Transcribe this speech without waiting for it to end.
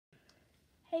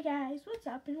Hey guys, what's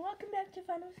up and welcome back to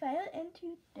Fun with Violet, and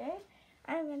today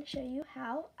I'm going to show you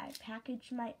how I package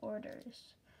my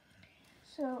orders.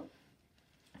 So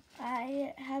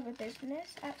I have a business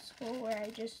at school where I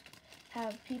just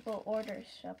have people order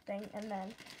something and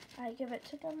then I give it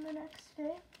to them the next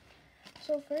day.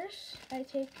 So first I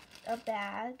take a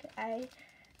bag.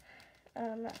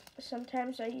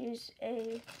 Sometimes I use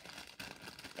a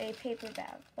paper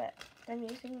bag, but I'm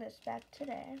using this bag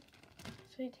today.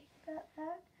 So I take that bag.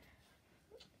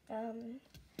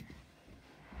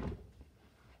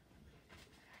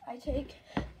 I take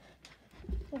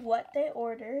what they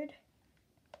ordered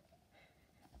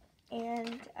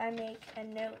and I make a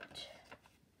note.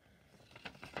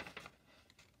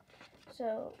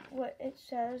 So what it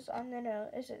says on the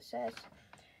note is it says,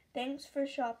 "Thanks for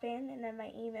shopping," and then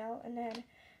my email, and then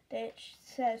it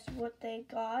says what they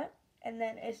got, and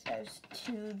then it says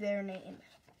to their name.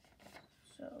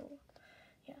 So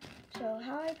yeah. So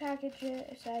how I package it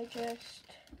is I just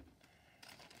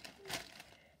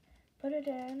put it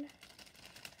in,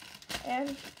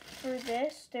 and for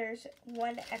this there's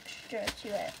one extra to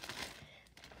it.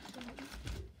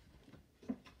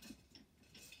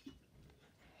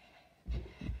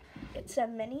 It's a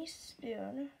mini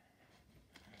spoon,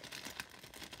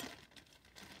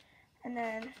 and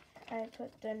then I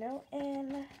put the note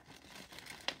in,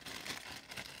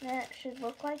 and it should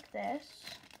look like this.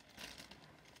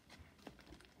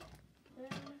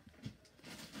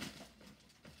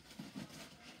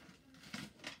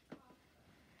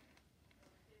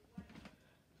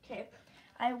 Okay,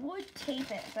 I would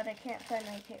tape it, but I can't find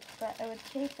my tape, but I would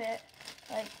tape it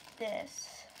like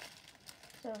this,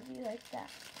 so it would be like that.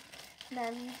 And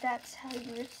then that's how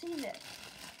you receive it.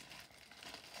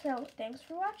 So, thanks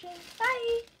for watching.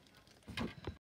 Bye!